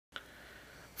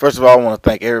First of all, I want to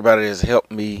thank everybody that's helped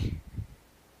me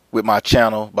with my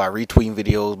channel by retweeting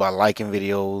videos, by liking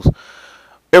videos,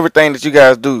 everything that you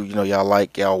guys do. You know, y'all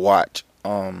like, y'all watch.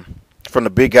 From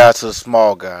the big guys to the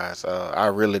small guys. I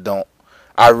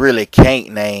really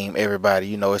can't name everybody.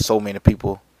 You know, it's so many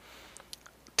people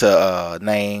to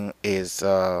name. Is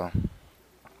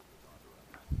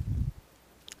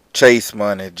Chase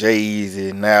Money, Jay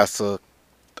Easy, NASA,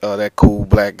 that cool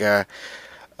black guy,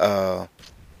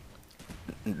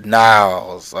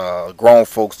 Niles, Grown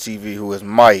Folks TV, who is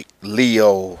Mike,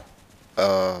 Leo,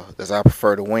 as I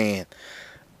prefer to win,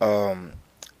 JG,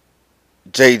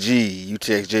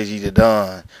 UTX JG the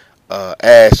Don,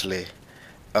 Ashley,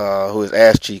 who is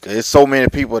Ash Chica. It's so many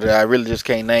people that I really just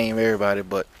can't name everybody,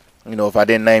 but you know, if I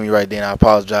didn't name you right then, I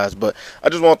apologize. But I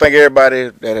just want to thank everybody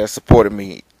that has supported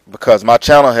me, because my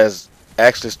channel has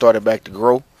actually started back to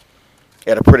grow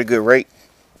at a pretty good rate.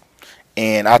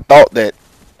 And I thought that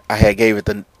I had gave it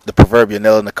the proverbial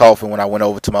nail in the coffin when I went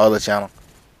over to my other channel,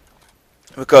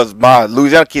 because my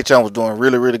Louisiana Kid channel was doing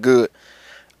really, really good.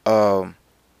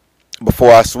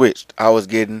 Before I switched, I was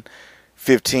getting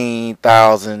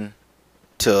 15,000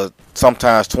 to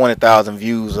sometimes 20,000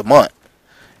 views a month.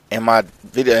 And my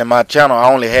video and my channel, I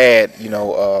only had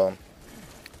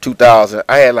 2,000.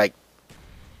 I had like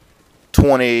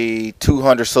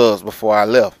 2,200 subs before I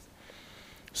left.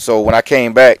 So when I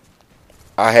came back,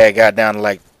 I had got down to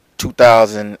like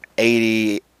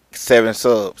 2,087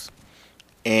 subs,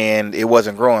 and it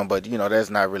wasn't growing. But you know,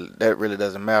 that really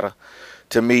doesn't matter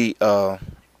to me. I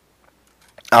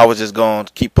was just going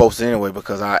to keep posting anyway,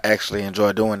 because I actually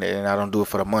enjoy doing it, and I don't do it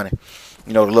for the money.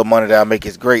 You know, the little money that I make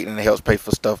is great, and it helps pay for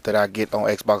stuff that I get on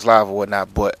Xbox Live or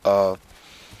whatnot. But I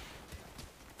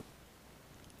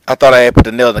thought I had put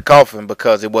the nail in the coffin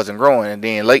because it wasn't growing. And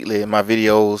then lately in my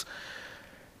videos,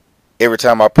 every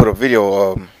time I put a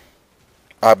video,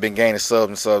 I've been gaining subs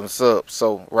and subs and subs.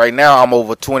 So right now I'm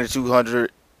over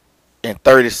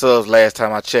 2,230 subs last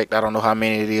time I checked. I don't know how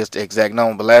many it is, the exact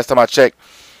number, but last time I checked,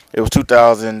 it was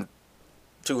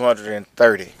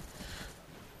 2,230.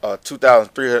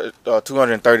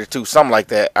 232, something like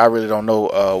that. I really don't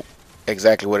know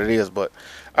exactly what it is, but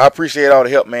I appreciate all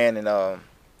the help, man. And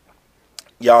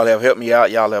y'all have helped me out.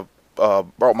 Y'all have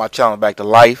brought my channel back to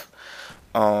life.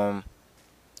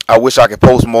 I wish I could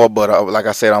post more, but like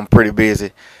I said, I'm pretty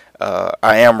busy.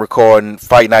 I am recording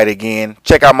Fight Night again.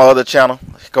 Check out my other channel.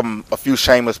 Come a few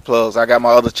shameless plugs. I got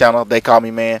my other channel, They Call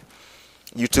Me Man.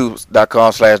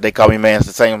 YouTube.com/They Call Me Man. It's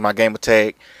the same as my gamer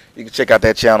tag. You can check out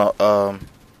that channel.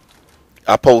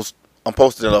 I'm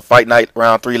posting a Fight Night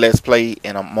Round 3 Let's Play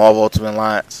and a Marvel Ultimate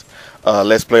Alliance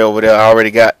Let's Play over there. I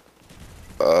already got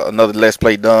another Let's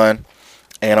Play done,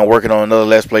 and I'm working on another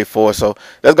Let's Play 4. So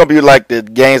that's gonna be like the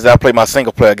games that I play my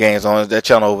single player games on. That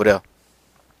channel over there.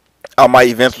 I might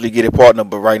eventually get a partner,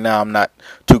 but right now I'm not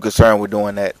too concerned with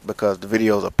doing that, because the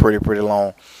videos are pretty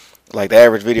long. Like the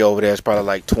average video over there is probably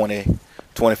like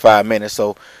 20-25 minutes.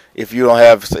 So if you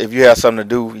have something to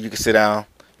do, you can sit down,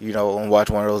 you know, and watch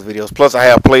one of those videos. Plus I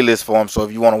have playlists for them, so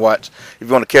if you want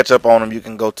to catch up on them, you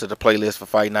can go to the playlist for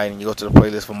Fight Night, and you go to the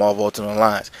playlist for Marvel Ultimate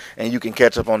Alliance, and you can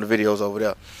catch up on the videos over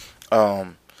there.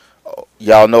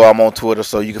 Y'all know I'm on Twitter,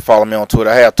 so you can follow me on Twitter.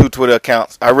 I have 2 Twitter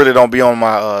accounts. I really don't be on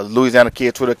my Louisiana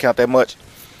Kid Twitter account that much,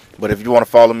 but if you want to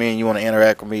follow me and you want to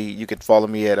interact with me, you can follow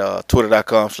me at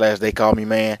twitter.com/They Call Me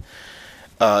Man.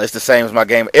 It's the same as my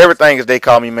game. Everything is They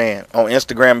Call Me Man. On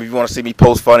Instagram, if you want to see me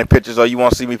post funny pictures or you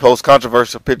want to see me post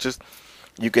controversial pictures,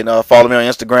 you can follow me on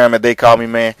Instagram at They Call Me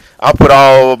Man. I'll put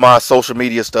all of my social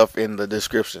media stuff in the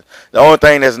description. The only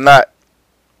thing that's not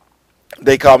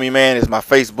They Call Me Man is my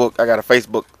Facebook. I got a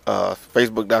Facebook,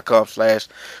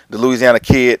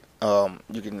 facebook.com/ThaLouisianaKid.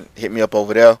 You can hit me up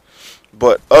over there.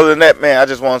 But other than that, man, I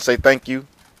just want to say thank you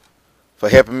for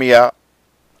helping me out,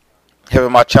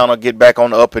 helping my channel get back on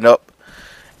the up and up.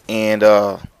 And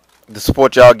the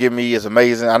support y'all give me is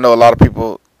amazing. I know a lot of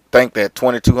people think that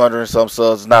 2,200 and some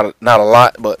subs is not a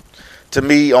lot, but to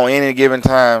me, on any given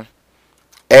time,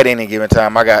 at any given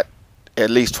time, I got at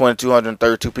least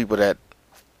 2,232 people that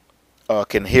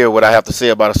can hear what I have to say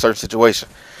about a certain situation.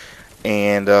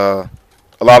 And a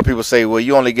lot of people say, well,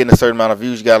 you only getting a certain amount of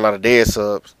views, you got a lot of dead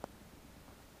subs.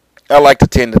 I like to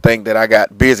tend to think that I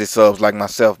got busy subs like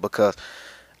myself, because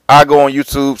I go on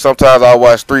YouTube, sometimes I'll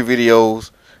watch 3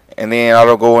 videos, and then I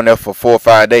don't go in there for 4 or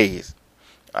 5 days.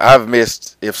 I've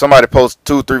missed, if somebody posts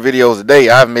 2-3 videos a day,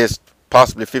 I've missed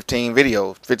possibly 15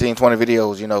 videos, 15-20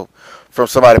 videos, you know, from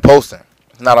somebody posting.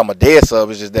 It's not I'm a dead sub,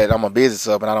 it's just that I'm a busy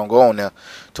sub and I don't go on there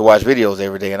to watch videos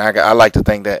every day. And I like to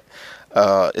think that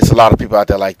it's a lot of people out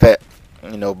there like that,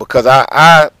 you know, because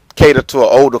I cater to an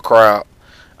older crowd.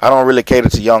 I don't really cater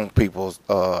to young people.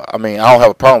 I mean, I don't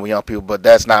have a problem with young people, but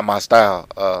that's not my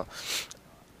style.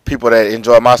 People that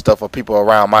enjoy my stuff are people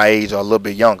around my age or a little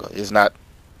bit younger. It's not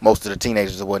most of the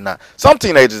teenagers or whatnot. Some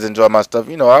teenagers enjoy my stuff.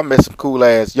 You know, I met some cool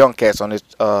ass young cats on this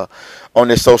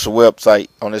social website,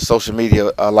 on this social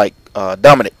media, like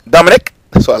Dominic. Dominic.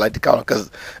 That's what I like to call him, because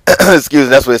excuse me,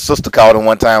 that's what his sister called him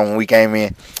one time when we came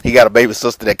in. He got a baby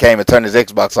sister that came and turned his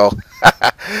Xbox off,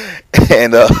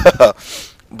 and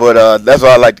but that's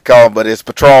what I like to call him. But it's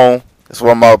Patron. It's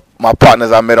one of my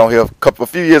partners I met on here a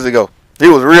few years ago. He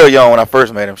was real young when I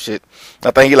first met him. Shit,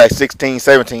 I think he like 16,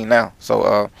 17 now.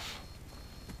 So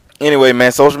anyway,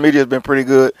 man, social media has been pretty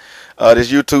good. This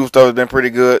YouTube stuff has been pretty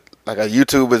good. Like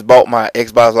YouTube has bought my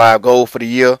Xbox Live Gold for the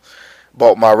year.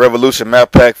 Bought my Revolution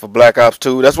map pack for Black Ops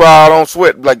 2. That's why I don't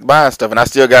sweat like buying stuff, and I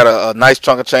still got a nice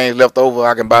chunk of change left over.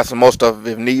 I can buy some more stuff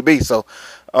if need be. So,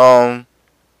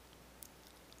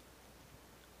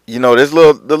 you know, this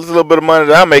little bit of money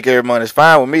that I make every month is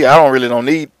fine with me. I don't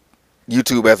need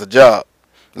YouTube as a job.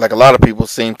 Like a lot of people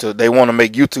they want to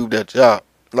make YouTube their job.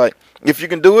 Like, if you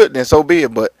can do it, then so be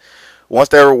it. But once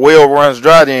that well runs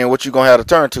dry, then what you gonna have to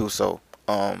turn to? So,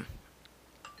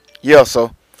 yeah.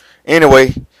 So,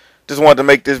 anyway. Just wanted to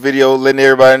make this video letting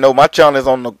everybody know my channel is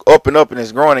on the up and up and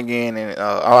it's growing again, and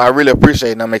I really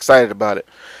appreciate it and I'm excited about it.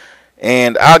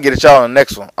 And I'll get at y'all on the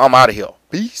next one. I'm out of here.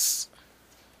 Peace.